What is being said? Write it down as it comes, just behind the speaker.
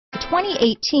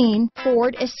2018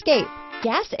 Ford Escape.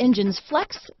 Gas engines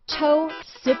flex, tow,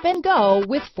 sip and go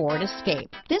with Ford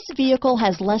Escape. This vehicle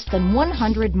has less than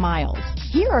 100 miles.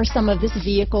 Here are some of this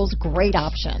vehicle's great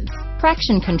options: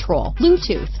 traction control,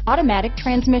 Bluetooth, automatic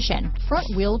transmission, front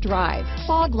wheel drive,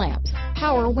 fog lamps,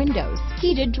 power windows,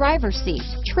 heated driver's seat,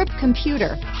 trip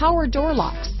computer, power door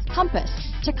locks, compass,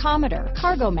 tachometer,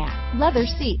 cargo mat, leather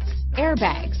seats,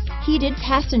 airbags, heated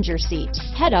passenger seat,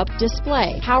 head-up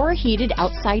display, power heated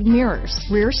outside mirrors,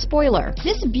 rear spoiler.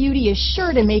 This beauty is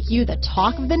sure to make you the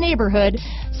talk of the neighborhood,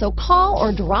 so call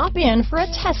or drop in for a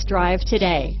test drive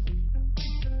today.